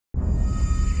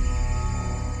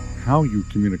how you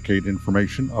communicate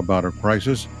information about a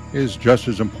crisis is just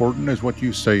as important as what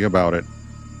you say about it.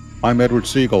 I'm Edward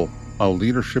Siegel, a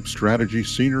leadership strategy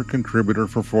senior contributor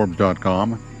for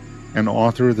Forbes.com and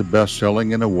author of the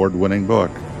best-selling and award-winning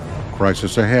book,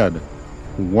 Crisis Ahead: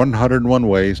 101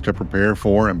 Ways to Prepare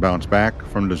for and Bounce Back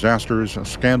from Disasters,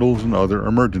 Scandals, and Other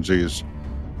Emergencies.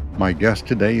 My guest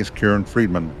today is Karen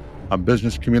Friedman, a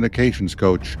business communications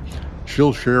coach.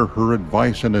 She'll share her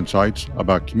advice and insights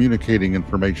about communicating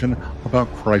information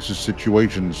about crisis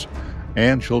situations,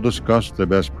 and she'll discuss the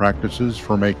best practices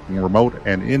for making remote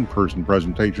and in-person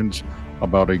presentations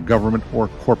about a government or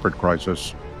corporate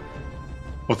crisis.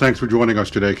 Well, thanks for joining us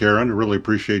today, Karen. I really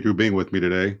appreciate you being with me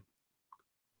today.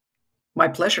 My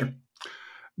pleasure.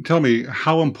 Tell me,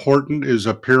 how important is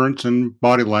appearance and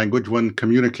body language when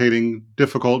communicating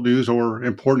difficult news or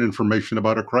important information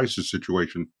about a crisis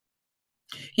situation?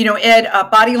 Ed,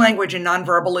 body language and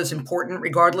nonverbal is important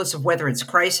regardless of whether it's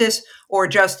crisis or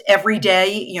just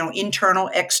everyday, internal,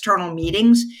 external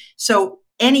meetings. So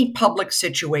any public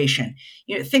situation,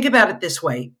 think about it this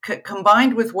way,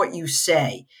 combined with what you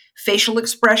say, facial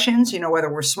expressions,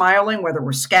 whether we're smiling, whether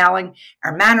we're scowling,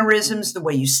 our mannerisms, the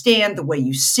way you stand, the way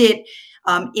you sit,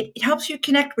 it helps you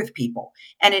connect with people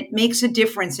and it makes a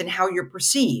difference in how you're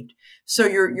perceived. So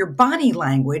your body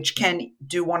language can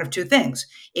do one of two things.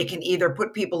 It can either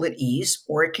put people at ease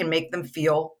or it can make them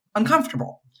feel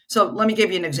uncomfortable. So let me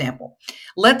give you an example.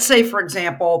 Let's say, for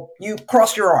example, you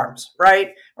cross your arms,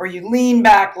 right? Or you lean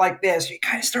back like this. You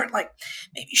kind of start like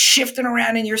maybe shifting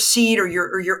around in your seat or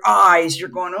your eyes. You're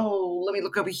going, oh, let me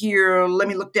look over here. Let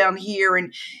me look down here.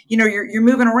 And, you're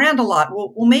moving around a lot.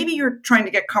 Well, maybe you're trying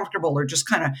to get comfortable or just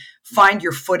kind of find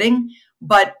your footing.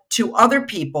 But to other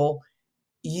people,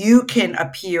 you can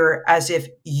appear as if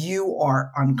you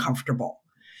are uncomfortable.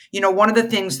 One of the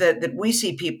things that we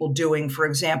see people doing, for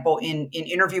example, in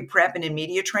interview prep and in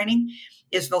media training,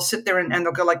 is they'll sit there and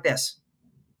they'll go like this.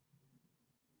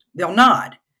 They'll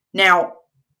nod. Now,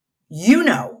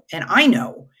 and I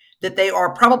know that they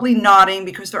are probably nodding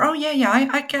because they're, oh, yeah,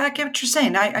 I get what you're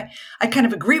saying. I kind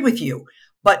of agree with you.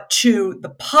 But to the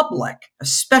public,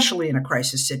 especially in a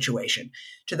crisis situation,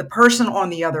 to the person on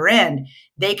the other end,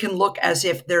 they can look as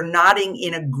if they're nodding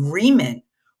in agreement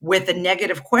with a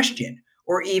negative question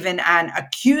or even an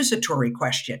accusatory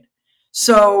question.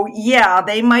 So, yeah,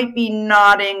 they might be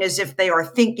nodding as if they are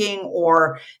thinking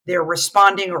or they're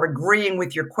responding or agreeing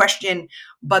with your question,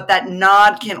 but that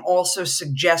nod can also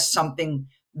suggest something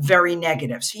very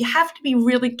negative. So you have to be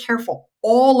really careful.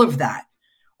 All of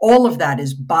that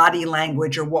is body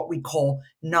language, or what we call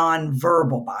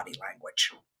nonverbal body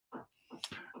language.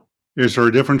 Is there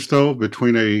a difference, though,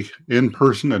 between a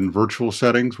in-person and virtual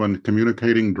settings when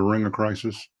communicating during a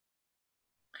crisis?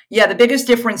 Yeah, the biggest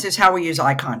difference is how we use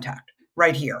eye contact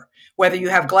right here, whether you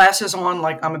have glasses on,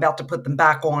 like I'm about to put them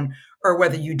back on, or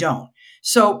whether you don't.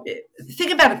 So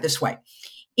think about it this way.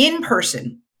 In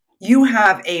person, you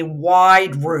have a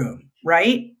wide room,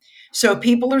 right? So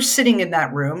people are sitting in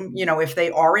that room, if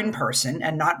they are in person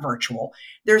and not virtual,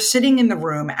 they're sitting in the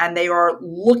room and they are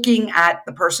looking at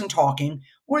the person talking,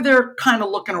 or they're kind of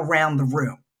looking around the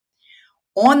room.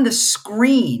 On the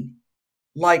screen,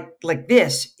 like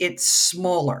this, it's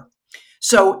smaller.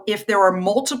 So if there are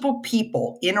multiple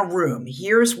people in a room,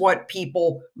 here's what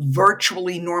people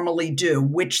virtually normally do,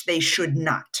 which they should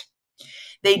not.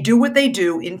 They do what they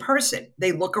do in person.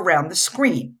 They look around the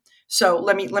screen. So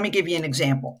let me give you an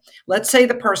example. Let's say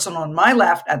the person on my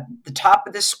left at the top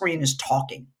of the screen is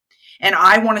talking, and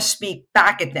I want to speak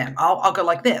back at them. I'll go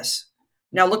like this.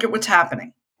 Now look at what's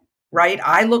happening, right?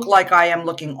 I look like I am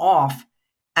looking off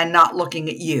and not looking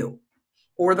at you.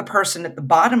 Or the person at the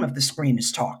bottom of the screen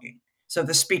is talking. So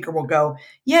the speaker will go,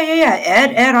 yeah,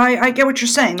 Ed, I get what you're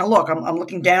saying. Now look, I'm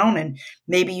looking down and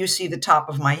maybe you see the top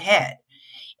of my head.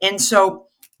 And so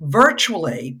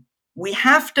virtually, we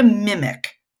have to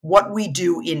mimic what we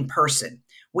do in person.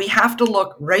 We have to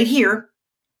look right here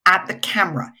at the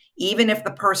camera, even if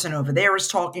the person over there is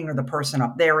talking or the person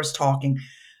up there is talking,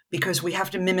 because we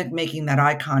have to mimic making that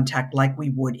eye contact like we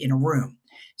would in a room.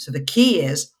 So the key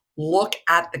is look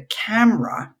at the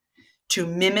camera to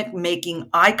mimic making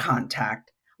eye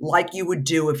contact like you would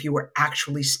do if you were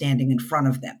actually standing in front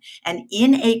of them. And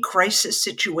in a crisis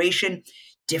situation,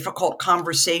 difficult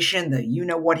conversation,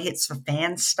 the what hits the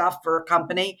fan stuff for a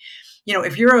company,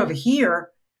 if you're over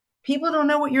here, people don't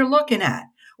know what you're looking at.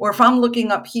 Or if I'm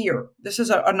looking up here, this is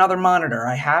another monitor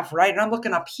I have, right? And I'm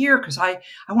looking up here because I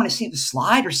want to see the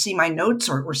slide or see my notes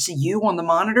or see you on the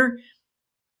monitor.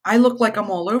 I look like I'm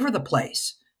all over the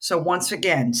place. So once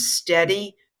again,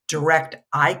 steady, direct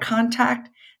eye contact.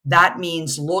 That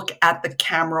means look at the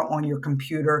camera on your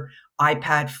computer,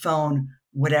 iPad, phone,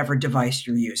 whatever device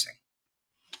you're using.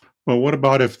 Well, what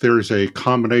about if there's a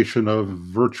combination of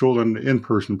virtual and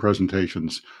in-person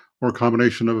presentations, or a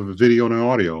combination of video and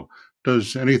audio?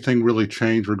 Does anything really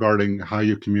change regarding how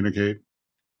you communicate?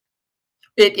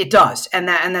 It does, and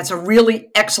that's a really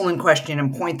excellent question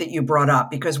and point that you brought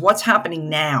up, because what's happening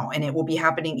now, and it will be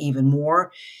happening even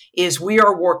more, is we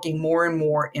are working more and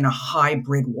more in a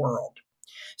hybrid world.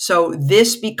 So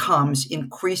this becomes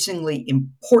increasingly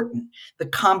important, the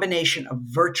combination of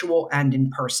virtual and in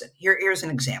person. Here's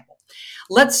an example.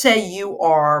 Let's say you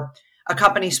are a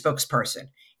company spokesperson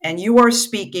and you are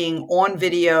speaking on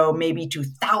video, maybe to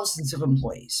thousands of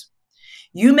employees.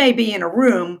 You may be in a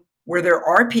room where there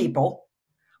are people,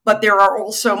 but there are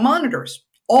also monitors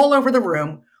all over the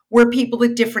room where people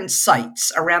at different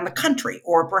sites around the country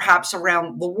or perhaps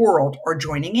around the world are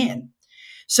joining in.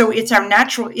 So it's our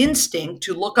natural instinct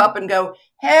to look up and go,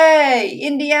 "Hey,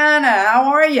 Indiana,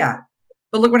 how are you?"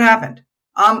 But look what happened.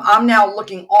 I'm now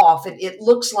looking off, and it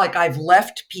looks like I've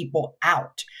left people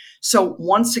out. So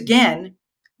once again,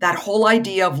 that whole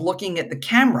idea of looking at the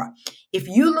camera. If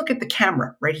you look at the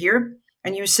camera right here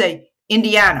and you say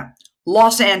Indiana,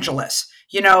 Los Angeles,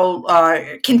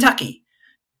 Kentucky,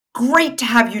 great to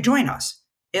have you join us.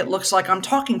 It looks like I'm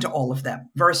talking to all of them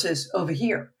versus over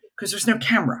here because there's no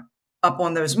camera up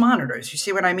on those monitors. You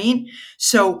see what I mean?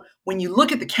 So when you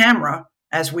look at the camera,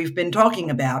 as we've been talking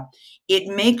about, it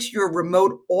makes your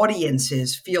remote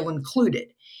audiences feel included.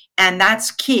 And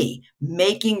that's key,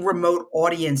 making remote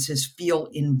audiences feel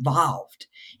involved.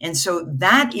 And so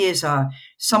that is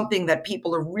something that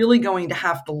people are really going to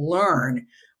have to learn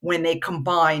when they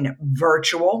combine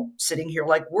virtual, sitting here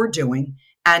like we're doing,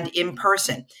 and in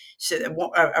person. So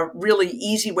a really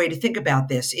easy way to think about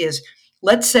this is,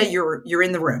 let's say you're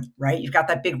in the room, right? You've got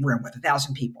that big room with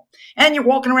 1,000 people, and you're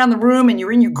walking around the room and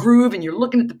you're in your groove and you're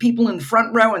looking at the people in the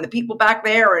front row and the people back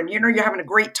there, and you're having a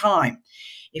great time.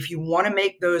 If you want to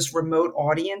make those remote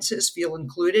audiences feel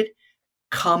included,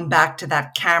 come back to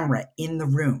that camera in the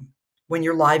room. When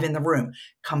you're live in the room,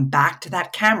 come back to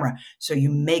that camera so you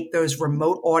make those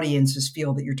remote audiences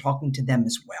feel that you're talking to them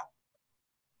as well.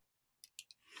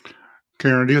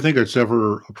 Karen, do you think it's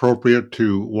ever appropriate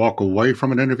to walk away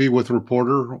from an interview with a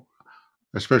reporter,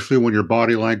 especially when your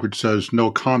body language says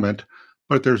no comment,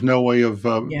 but there's no way of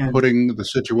Yeah. putting the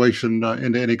situation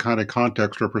into any kind of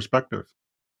context or perspective?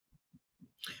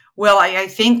 Well, I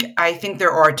think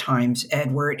there are times,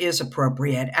 Ed, where it is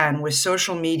appropriate, and with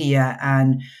social media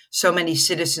and so many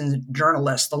citizen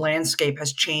journalists, the landscape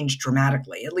has changed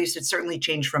dramatically. At least it's certainly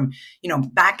changed from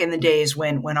back in the days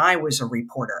when I was a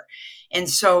reporter. And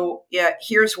so, yeah,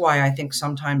 here's why I think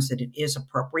sometimes that it is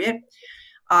appropriate.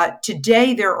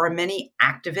 Today, there are many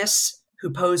activists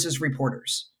who pose as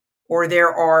reporters, or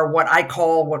there are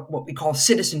what we call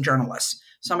citizen journalists.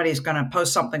 Somebody's going to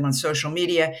post something on social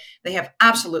media. They have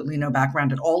absolutely no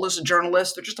background at all as a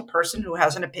journalist. They're just a person who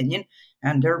has an opinion,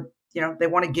 and they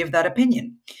want to give that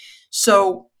opinion.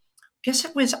 So, I guess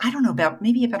it was, I don't know, about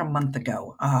a month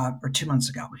ago or 2 months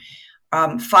ago.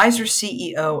 Pfizer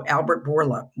CEO Albert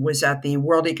Bourla was at the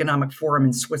World Economic Forum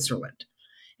in Switzerland,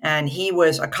 and he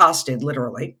was accosted,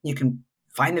 literally. You can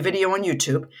find the video on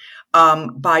YouTube,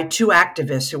 by two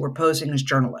activists who were posing as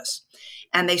journalists.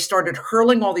 And they started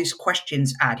hurling all these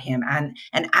questions at him and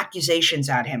accusations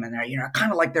at him, and they're kind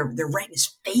of like they're right in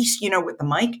his face, with the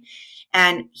mic.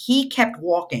 And he kept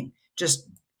walking, just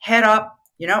head up,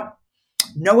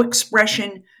 no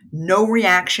expression, no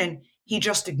reaction. He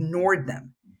just ignored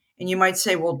them. And you might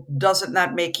say, well, doesn't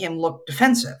that make him look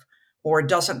defensive? Or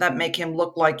doesn't that make him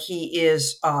look like he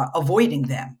is avoiding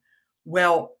them?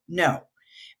 Well, no,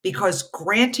 because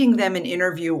granting them an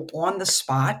interview on the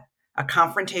spot, a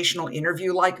confrontational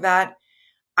interview like that,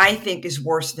 I think is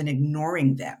worse than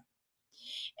ignoring them.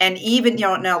 And even,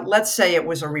 now let's say it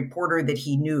was a reporter that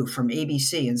he knew from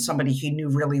ABC and somebody he knew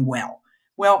really well.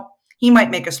 Well, he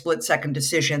might make a split second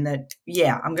decision that,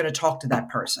 yeah, I'm going to talk to that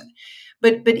person.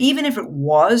 But even if it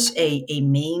was a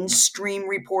mainstream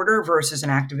reporter versus an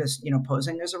activist,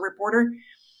 posing as a reporter,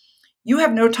 you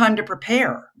have no time to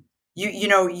prepare.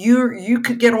 You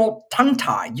could get all tongue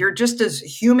tied. You're just as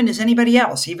human as anybody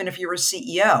else, even if you're a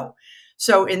CEO.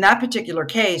 So in that particular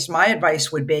case, my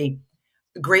advice would be,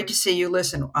 great to see you.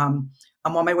 Listen, I'm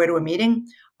on my way to a meeting.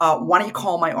 Why don't you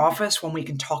call my office when we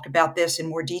can talk about this in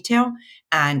more detail,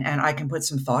 and I can put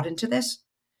some thought into this.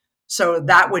 So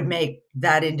that would make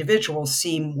that individual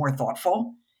seem more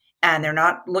thoughtful, and they're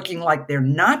not looking like they're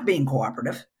not being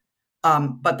cooperative,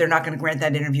 but they're not going to grant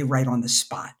that interview right on the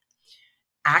spot.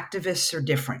 Activists are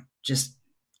different. Just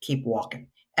keep walking.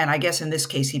 And I guess in this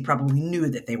case, he probably knew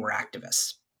that they were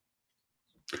activists.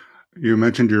 You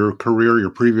mentioned your career, your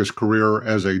previous career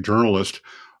as a journalist.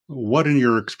 What, in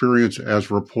your experience as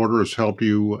a reporter, has helped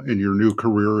you in your new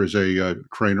career as a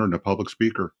trainer and a public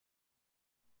speaker?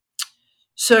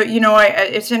 So,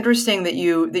 it's interesting that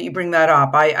you bring that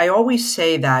up. I always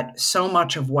say that so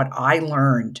much of what I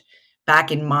learned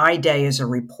back in my day as a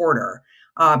reporter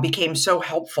became so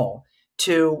helpful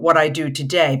to what I do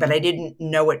today, but I didn't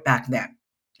know it back then.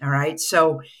 All right.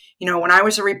 So, when I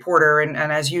was a reporter, and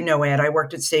as you know, Ed, I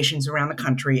worked at stations around the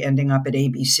country, ending up at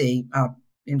ABC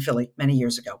in Philly many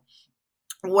years ago.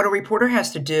 What a reporter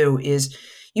has to do is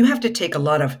you have to take a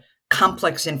lot of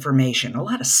complex information, a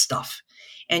lot of stuff,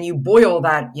 and you boil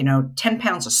that, 10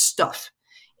 pounds of stuff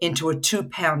into a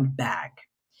 2-pound bag.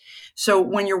 So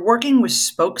when you're working with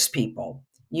spokespeople,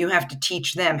 you have to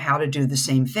teach them how to do the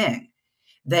same thing.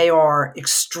 They are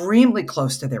extremely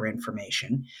close to their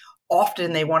information.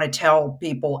 Often they want to tell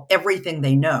people everything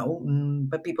they know,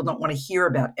 but people don't want to hear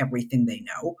about everything they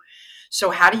know. So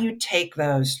how do you take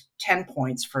those 10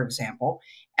 points, for example,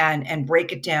 and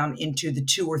break it down into the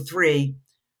 2 or 3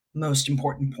 most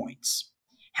important points?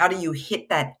 How do you hit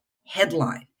that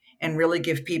headline and really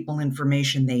give people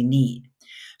information they need?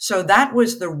 So that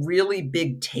was the really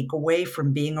big takeaway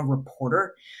from being a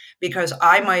reporter, because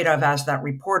I might have, as that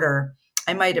reporter,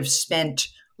 I might have spent,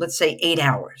 let's say, 8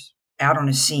 hours out on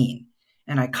a scene.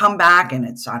 And I come back and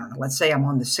it's, I don't know, let's say I'm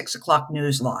on the 6 o'clock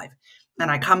news live. And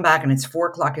I come back and it's 4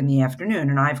 o'clock in the afternoon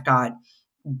and I've got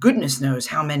goodness knows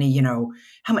how many,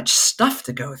 how much stuff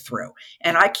to go through.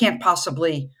 And I can't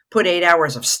possibly put 8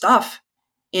 hours of stuff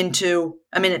into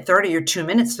a minute 30 or 2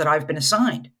 minutes that I've been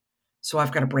assigned. So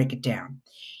I've got to break it down.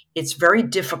 It's very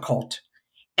difficult.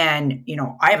 And,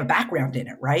 I have a background in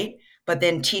it, right? But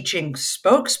then teaching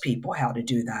spokespeople how to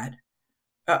do that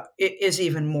it is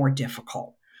even more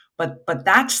difficult. But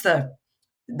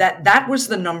that was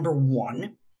the number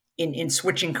one in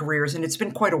switching careers, and it's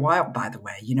been quite a while, by the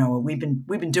way.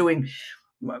 We've been doing,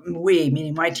 we,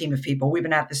 meaning my team of people, we've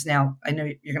been at this now. I know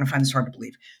you're going to find this hard to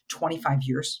believe. 25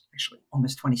 years, actually,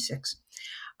 almost 26.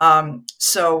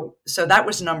 So that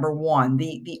was number one.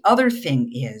 The other thing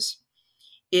is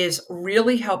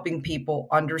really helping people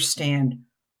understand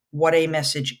what a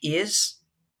message is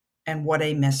and what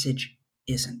a message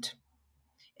isn't.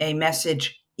 A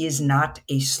message is not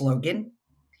a slogan.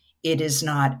 It is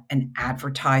not an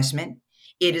advertisement.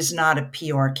 It is not a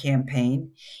PR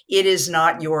campaign. It is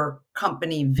not your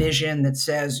company vision that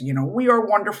says, we are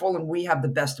wonderful and we have the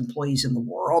best employees in the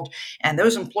world, and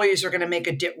those employees are going to make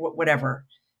whatever.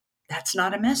 That's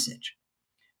not a message.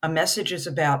 A message is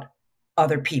about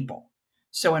other people.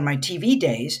 So in my TV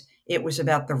days, it was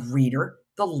about the reader,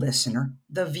 the listener,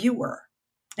 the viewer.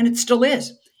 And it still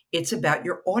is. It's about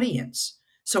your audience.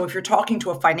 So if you're talking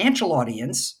to a financial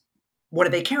audience, what do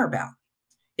they care about?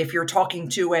 If you're talking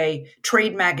to a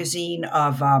trade magazine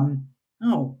of, I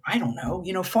don't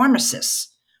know,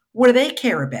 pharmacists, what do they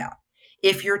care about?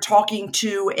 If you're talking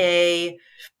to a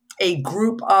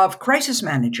group of crisis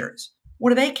managers,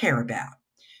 what do they care about?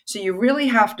 So you really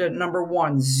have to, number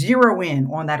one, zero in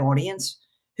on that audience.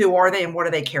 Who are they and what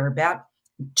do they care about?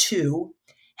 Two,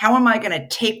 how am I going to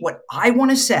take what I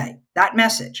want to say, that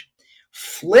message,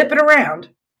 flip it around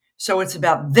so it's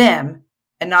about them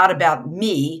and not about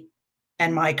me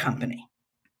and my company?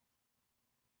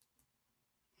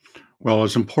 Well,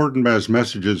 as important as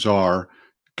messages are,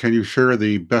 can you share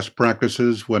the best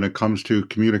practices when it comes to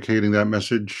communicating that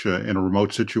message in a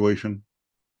remote situation?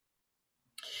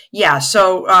 Yeah.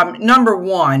 So number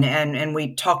one, and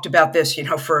we talked about this,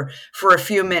 for a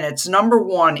few minutes. Number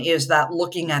one is that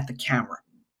looking at the camera.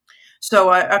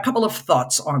 So a couple of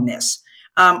thoughts on this.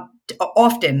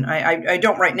 Often, I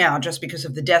don't right now just because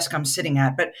of the desk I'm sitting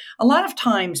at, but a lot of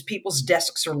times people's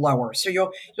desks are lower. So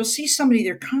you'll see somebody,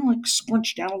 they're kind of like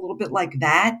scrunched down a little bit like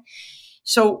that.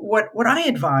 So what I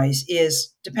advise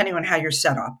is, depending on how you're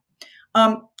set up,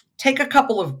 take a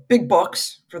couple of big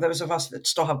books. For those of us that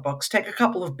still have books, take a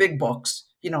couple of big books,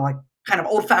 like kind of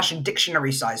old-fashioned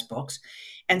dictionary size books,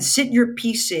 and sit your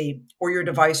PC or your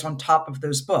device on top of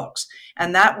those books.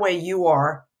 And that way you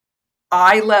are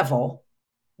eye level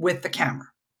with the camera.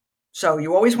 So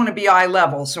you always want to be eye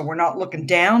level, so we're not looking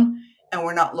down and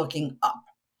we're not looking up.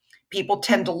 People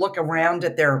tend to look around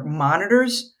at their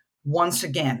monitors. Once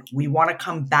again, we want to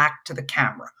come back to the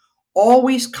camera.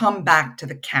 Always come back to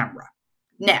the camera.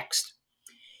 Next,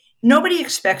 nobody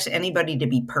expects anybody to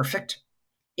be perfect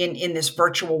in this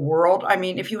virtual world. I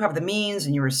mean, if you have the means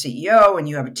and you're a CEO and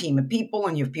you have a team of people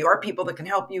and you have PR people that can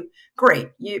help you, great.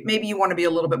 Maybe you want to be a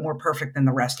little bit more perfect than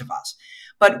the rest of us.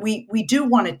 But we do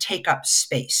want to take up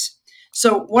space.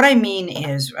 So what I mean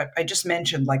is, I just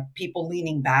mentioned like people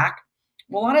leaning back.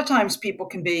 Well, a lot of times people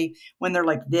can be, when they're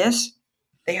like this,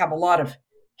 they have a lot of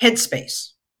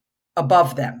headspace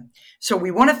above them. So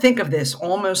we want to think of this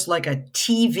almost like a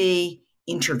TV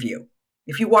interview.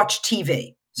 If you watch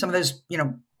TV, some of those,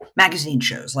 magazine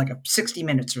shows like a 60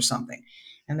 Minutes or something,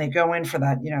 and they go in for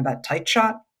that, that tight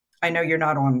shot. I know you're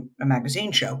not on a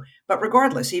magazine show, but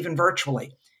regardless, even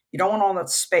virtually, you don't want all that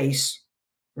space,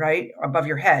 right, above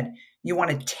your head. You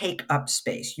want to take up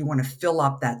space. You want to fill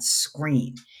up that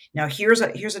screen. Now, here's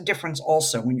a difference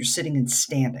also when you're sitting and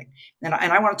standing. And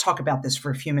I want to talk about this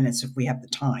for a few minutes if we have the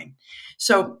time.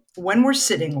 So when we're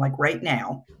sitting, like right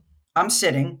now, I'm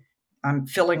sitting, I'm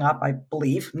filling up, I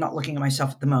believe. I'm not looking at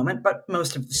myself at the moment, but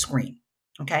most of the screen.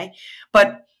 Okay.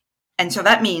 And so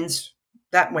that means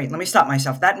that, wait, let me stop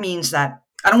myself. That means that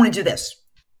I don't want to do this.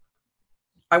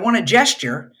 I want to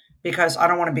gesture because I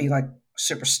don't want to be like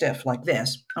super stiff like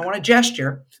this. I want to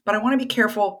gesture, but I want to be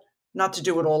careful not to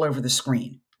do it all over the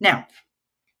screen. Now,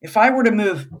 if I were to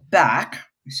move back,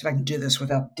 let me see if I can do this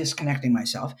without disconnecting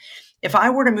myself. If I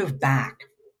were to move back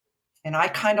and I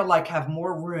kind of like have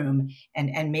more room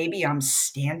and maybe I'm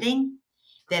standing,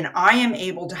 then I am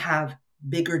able to have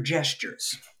bigger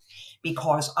gestures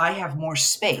because I have more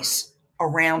space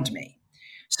around me.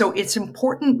 So it's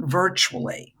important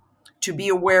virtually to be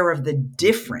aware of the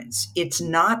difference. It's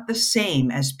not the same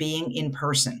as being in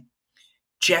person.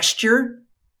 Gesture,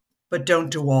 but don't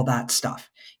do all that stuff.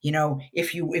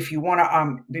 If you want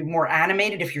to be more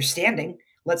animated, if you're standing,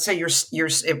 let's say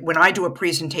when I do a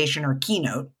presentation or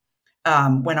keynote,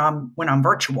 when I'm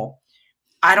virtual,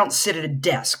 I don't sit at a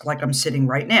desk like I'm sitting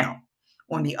right now.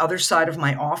 On the other side of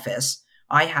my office,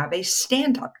 I have a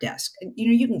stand-up desk. And,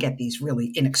 you can get these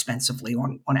really inexpensively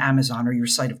on Amazon or your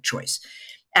site of choice.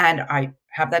 And I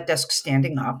have that desk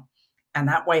standing up, and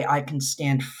that way I can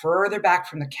stand further back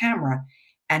from the camera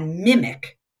and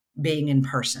mimic being in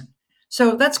person.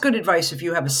 So that's good advice if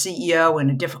you have a CEO in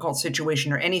a difficult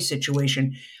situation or any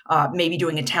situation, maybe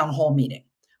doing a town hall meeting,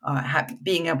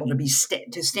 being able to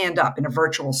to stand up in a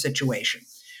virtual situation.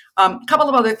 A couple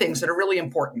of other things that are really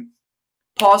important.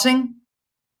 Pausing,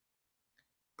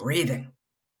 breathing,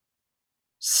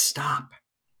 stop.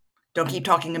 Don't keep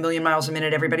talking a million miles a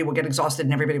minute. Everybody will get exhausted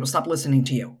and everybody will stop listening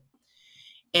to you.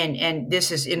 And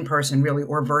this is in person really,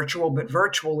 or virtual, but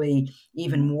virtually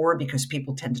even more because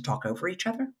people tend to talk over each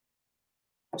other.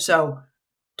 So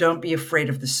don't be afraid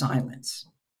of the silence.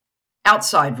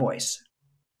 Outside voice.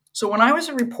 So when I was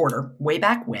a reporter way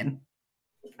back when,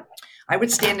 I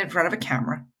would stand in front of a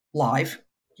camera live,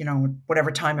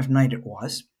 whatever time of night it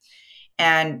was.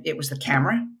 And it was the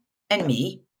camera and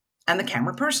me and the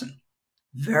camera person.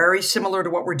 Very similar to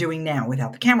what we're doing now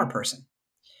without the camera person.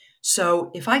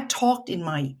 So if I talked in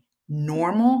my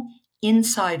normal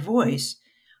inside voice,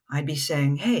 I'd be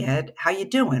saying, "Hey, Ed, how you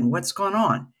doing? What's going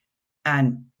on?"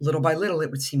 And little by little, it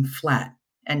would seem flat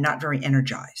and not very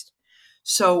energized.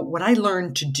 So what I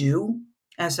learned to do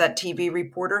as that TV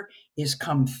reporter is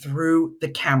come through the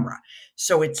camera.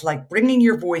 So it's like bringing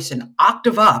your voice an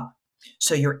octave up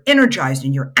so you're energized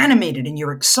and you're animated and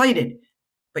you're excited,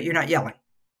 but you're not yelling.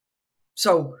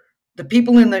 So the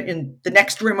people in the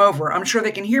next room over, I'm sure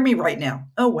they can hear me right now.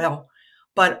 Oh, well.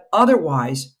 But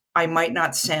otherwise, I might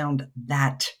not sound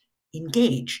that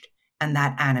engaged and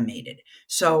that animated.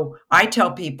 So I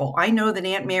tell people, I know that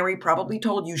Aunt Mary probably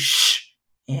told you, shh,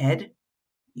 Ed,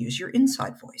 use your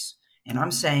inside voice. And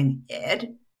I'm saying,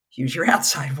 Ed, use your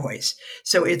outside voice.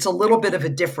 So it's a little bit of a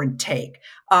different take.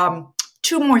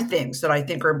 Two more things that I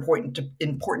think are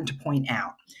important to point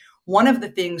out. One of the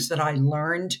things that I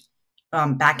learned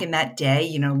back in that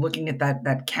day, looking at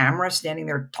that camera, standing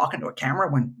there talking to a camera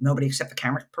when nobody except the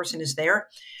camera person is there,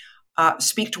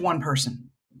 speak to one person.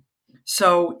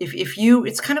 So if you,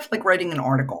 it's kind of like writing an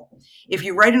article. If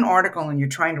you write an article and you're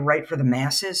trying to write for the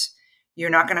masses, you're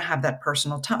not going to have that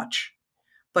personal touch.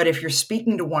 But if you're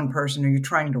speaking to one person or you're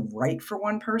trying to write for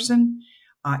one person,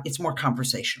 it's more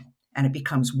conversational and it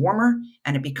becomes warmer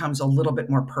and it becomes a little bit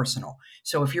more personal.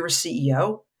 So if you're a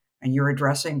CEO and you're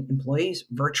addressing employees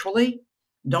virtually,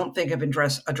 don't think of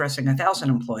addressing 1,000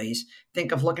 employees.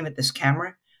 Think of looking at this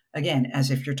camera, again,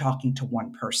 as if you're talking to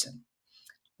one person.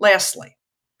 Lastly,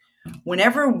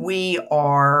 whenever we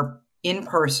are in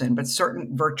person, but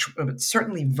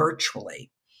certainly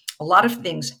virtually, a lot of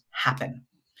things happen.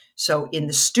 So in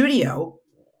the studio,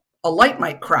 a light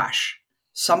might crash.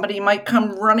 Somebody might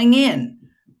come running in.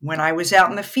 When I was out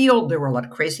in the field, there were a lot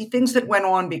of crazy things that went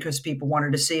on because people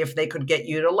wanted to see if they could get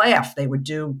you to laugh. They would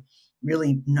do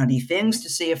really nutty things to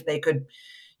see if they could,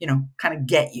 kind of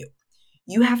get you.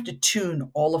 You have to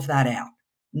tune all of that out.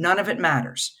 None of it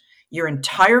matters. Your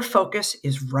entire focus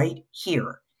is right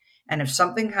here. And if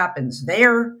something happens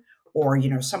there, or,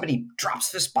 somebody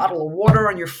drops this bottle of water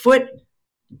on your foot,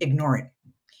 ignore it.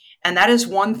 And that is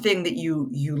one thing that you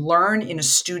learn in a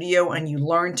studio and you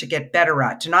learn to get better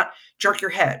at, to not jerk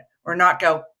your head or not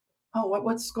go, oh,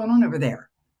 what's going on over there?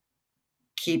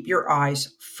 Keep your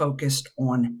eyes focused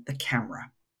on the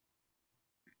camera.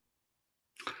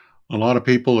 A lot of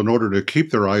people, in order to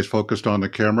keep their eyes focused on the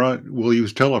camera, will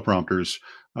use teleprompters.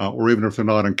 Or even if they're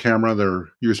not on camera, they're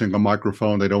using a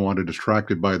microphone. They don't want to be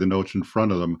distracted by the notes in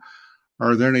front of them.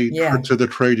 Are there any Yeah. tricks of the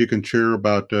trade you can share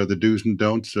about the do's and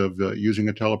don'ts of using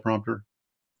a teleprompter?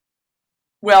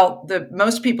 Well,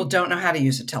 most people don't know how to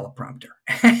use a teleprompter.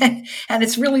 And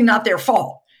it's really not their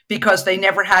fault because they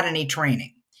never had any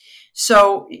training.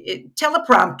 So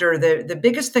teleprompter, the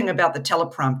biggest thing about the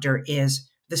teleprompter is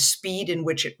the speed in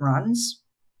which it runs.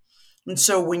 And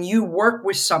so when you work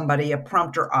with somebody, a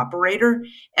prompter operator,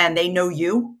 and they know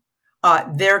you,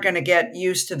 they're going to get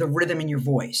used to the rhythm in your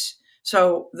voice.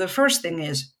 So the first thing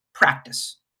is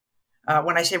practice.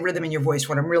 When I say rhythm in your voice,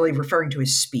 what I'm really referring to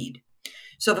is speed.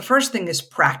 So the first thing is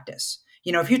practice.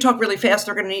 If you talk really fast,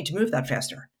 they're going to need to move that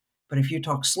faster. But if you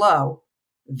talk slow,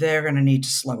 they're going to need to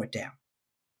slow it down.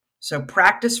 So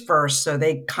practice first so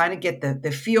they kind of get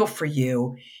the feel for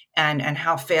you and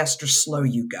how fast or slow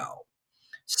you go.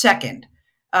 Second,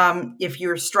 if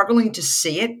you're struggling to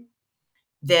see it,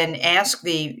 then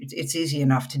it's easy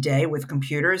enough today with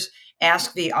computers,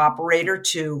 ask the operator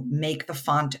to make the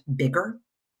font bigger.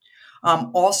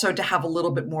 Also to have a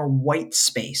little bit more white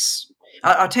space.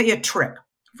 I'll tell you a trick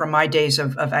from my days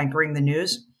of anchoring the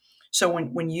news. So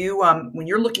when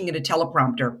you're looking at a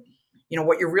teleprompter,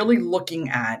 what you're really looking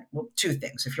at, well, two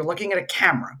things. If you're looking at a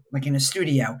camera, like in a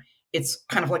studio, it's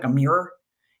kind of like a mirror.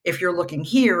 If you're looking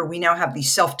here, we now have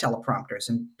these self-teleprompters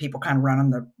and people kind of run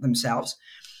them themselves,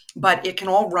 but it can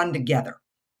all run together.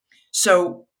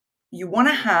 So you want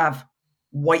to have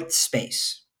white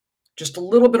space, just a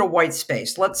little bit of white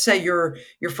space. Let's say your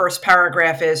first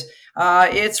paragraph is,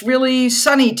 it's really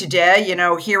sunny today,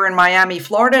 here in Miami,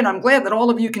 Florida, and I'm glad that all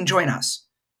of you can join us.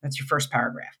 That's your first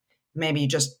paragraph. Maybe you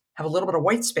just have a little bit of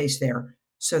white space there.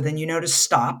 So then you know to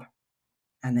stop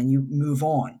and then you move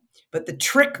on. But the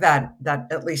trick that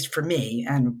at least for me,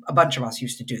 and a bunch of us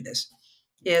used to do this,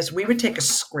 is we would take a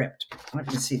script. I don't know if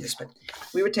you can see this, but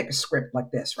we would take a script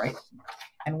like this, right?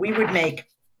 And we would make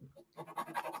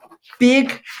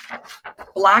big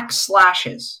black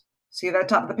slashes. See that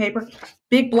top of the paper?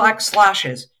 Big black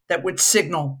slashes that would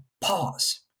signal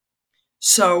pause.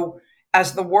 So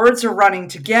as the words are running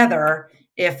together,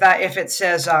 if it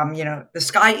says, the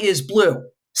sky is blue,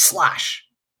 slash,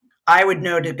 I would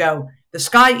know to go, the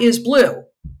sky is blue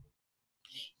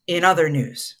in other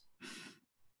news.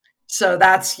 So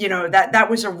that's, that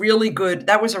was a really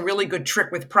good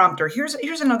trick with prompter. Here's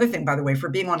another thing, by the way, for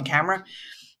being on camera.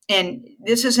 And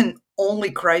this isn't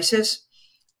only crisis,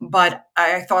 but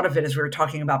I thought of it as we were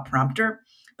talking about prompter.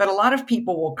 But a lot of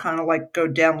people will kind of like go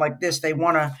down like this. They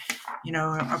want to,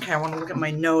 okay, I want to look at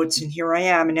my notes and here I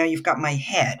am. And now you've got my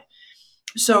head.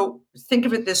 So think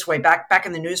of it this way. Back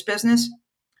in the news business,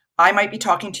 I might be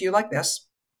talking to you like this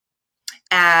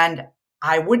and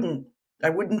I wouldn't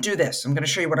do this. I'm going to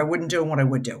show you what I wouldn't do and what I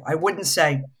would do. I wouldn't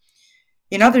say,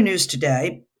 in other news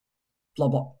today, blah,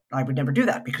 blah. I would never do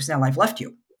that because now I've left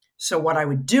you. So what I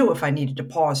would do if I needed to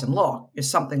pause and look is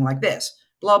something like this,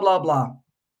 blah, blah, blah.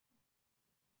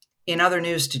 In other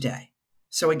news today.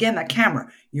 So again, that camera,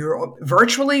 you're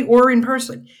virtually or in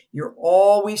person, you're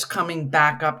always coming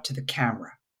back up to the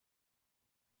camera.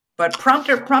 But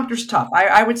prompter's tough.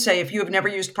 I would say if you have never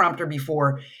used prompter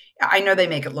before, I know they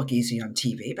make it look easy on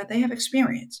TV, but they have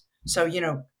experience. So,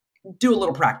 do a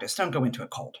little practice. Don't go into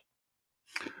it cold.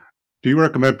 Do you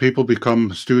recommend people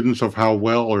become students of how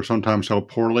well or sometimes how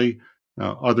poorly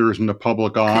others in the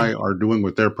public eye are doing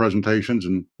with their presentations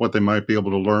and what they might be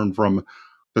able to learn from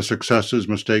the successes,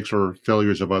 mistakes, or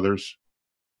failures of others?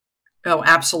 Oh,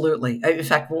 absolutely. In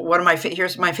fact,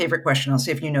 here's my favorite question. I'll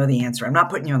see if you know the answer. I'm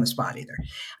not putting you on the spot either.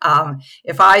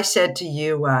 If I said to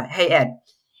you, hey, Ed,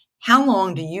 how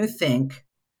long do you think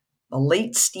the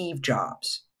late Steve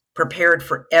Jobs prepared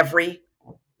for every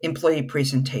employee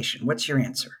presentation? What's your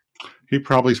answer? He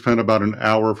probably spent about an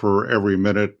hour for every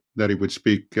minute that he would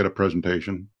speak at a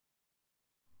presentation.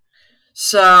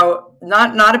 So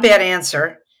not a bad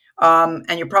answer.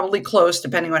 And you're probably close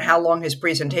depending on how long his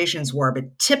presentations were.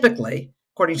 But typically,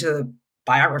 according to the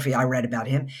biography I read about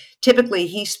him, typically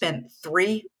he spent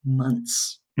 3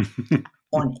 months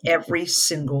on every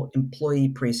single employee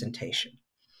presentation.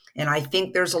 And I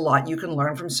think there's a lot you can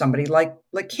learn from somebody like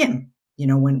him,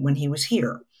 when he was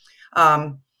here.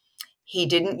 He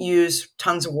didn't use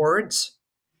tons of words.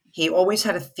 He always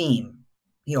had a theme.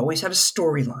 He always had a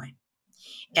storyline.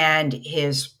 And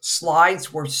his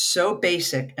slides were so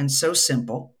basic and so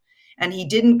simple. And he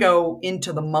didn't go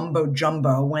into the mumbo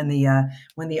jumbo when the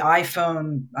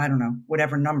iPhone, I don't know,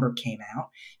 whatever number came out.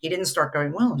 He didn't start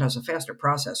going, well, it has a faster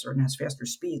processor and has faster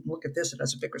speed. Look at this, it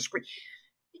has a bigger screen.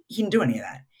 He didn't do any of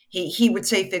that. He would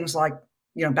say things like,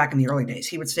 back in the early days,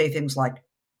 he would say things like,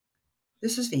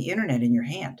 this is the internet in your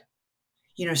hand,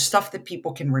 stuff that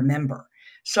people can remember.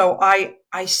 So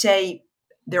I say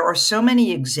there are so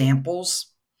many examples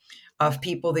of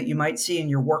people that you might see in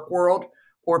your work world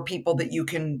or people that you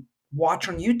can watch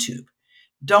on YouTube.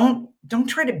 Don't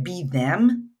try to be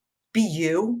them, be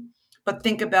you, but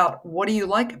think about, what do you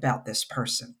like about this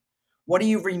person? What do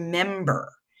you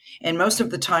remember? And most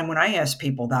of the time when I ask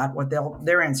people that,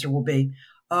 their answer will be,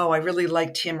 oh, I really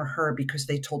liked him or her because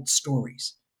they told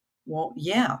stories. Well,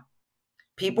 yeah,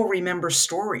 people remember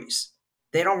stories.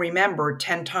 They don't remember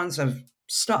 10 tons of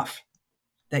stuff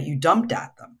that you dumped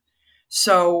at them.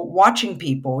 So watching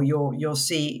people, you'll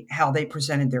see how they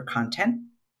presented their content.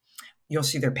 You'll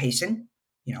see their pacing.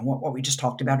 What we just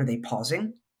talked about. Are they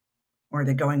pausing? Or are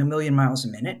they going a million miles a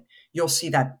minute? You'll see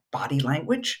that body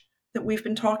language that we've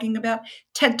been talking about.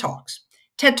 TED Talks.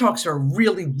 TED Talks are a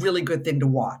really, really good thing to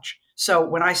watch. So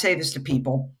when I say this to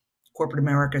people, corporate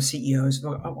America, CEOs,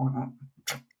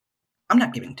 I'm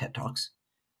not giving TED Talks.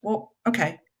 Well,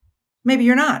 okay, maybe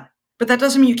you're not. But that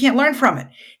doesn't mean you can't learn from it.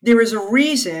 There is a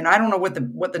reason. I don't know what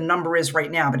the number is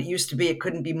right now, but it used to be it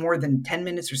couldn't be more than 10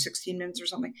 minutes or 16 minutes or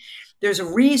something. There's a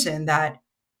reason that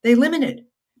they limit it,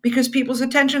 because people's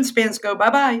attention spans go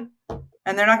bye-bye,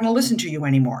 and they're not going to listen to you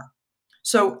anymore.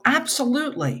 So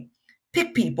absolutely,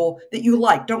 pick people that you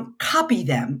like. Don't copy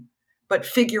them, but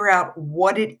figure out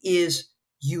what it is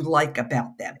you like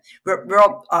about them.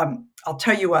 I'll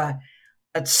tell you a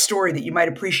story that you might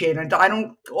appreciate. And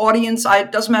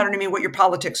it doesn't matter to me what your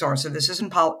politics are. So this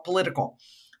isn't political,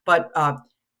 but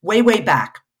way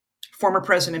back, former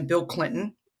President Bill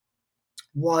Clinton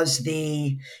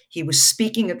he was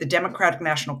speaking at the Democratic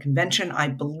National Convention. I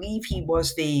believe he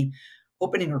was the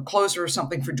opening or closer or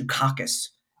something for Dukakis,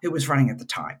 who was running at the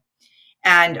time.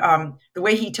 And the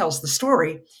way he tells the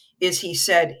story is he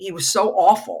said he was so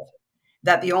awful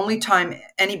that the only time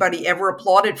anybody ever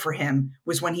applauded for him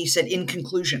was when he said, in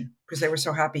conclusion, because they were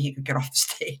so happy he could get off the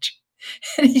stage.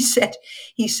 And he said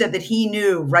that he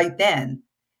knew right then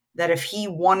that if he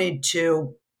wanted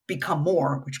to become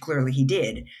more, which clearly he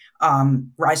did,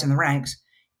 rise in the ranks,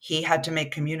 he had to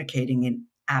make communicating an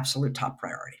absolute top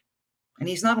priority. And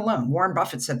he's not alone. Warren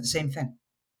Buffett said the same thing.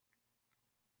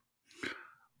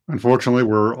 Unfortunately,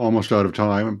 we're almost out of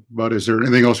time, but is there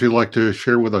anything else you'd like to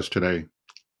share with us today?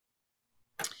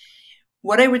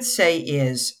 What I would say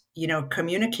is,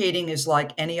 communicating is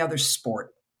like any other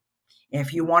sport.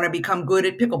 If you want to become good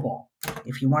at pickleball,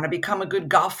 if you want to become a good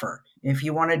golfer, if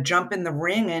you want to jump in the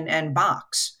ring and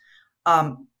box,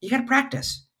 you got to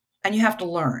practice and you have to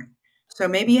learn. So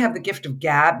maybe you have the gift of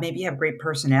gab, maybe you have great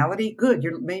personality, good.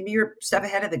 Maybe you're a step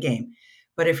ahead of the game.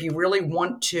 But if you really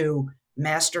want to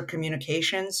master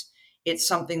communications, it's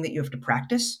something that you have to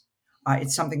practice.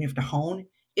 It's something you have to hone.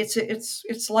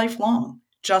 It's lifelong.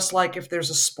 Just like if there's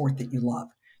a sport that you love.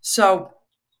 So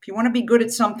if you want to be good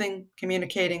at something,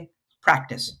 communicating,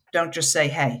 practice. Don't just say,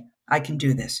 hey, I can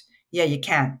do this. Yeah, you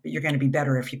can, but you're going to be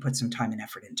better if you put some time and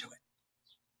effort into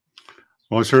it.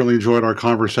 Well, I certainly enjoyed our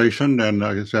conversation. And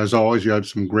as always, you had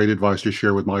some great advice to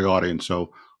share with my audience.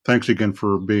 So thanks again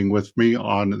for being with me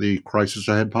on the Crisis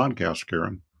Ahead podcast,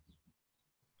 Karen.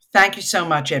 Thank you so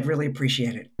much, Ed. Really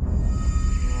appreciate it.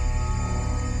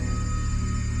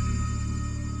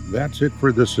 That's it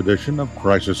for this edition of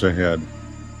Crisis Ahead.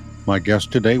 My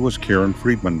guest today was Karen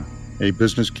Friedman, a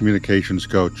business communications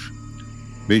coach.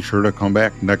 Be sure to come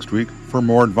back next week for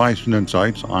more advice and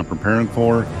insights on preparing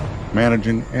for,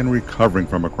 managing, and recovering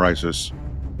from a crisis.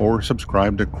 Or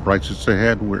subscribe to Crisis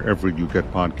Ahead wherever you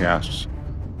get podcasts.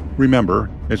 Remember,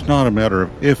 it's not a matter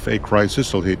of if a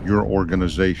crisis will hit your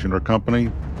organization or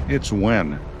company, it's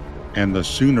when. And the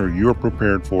sooner you're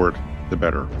prepared for it, the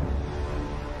better.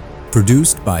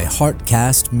 Produced by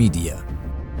Heartcast Media.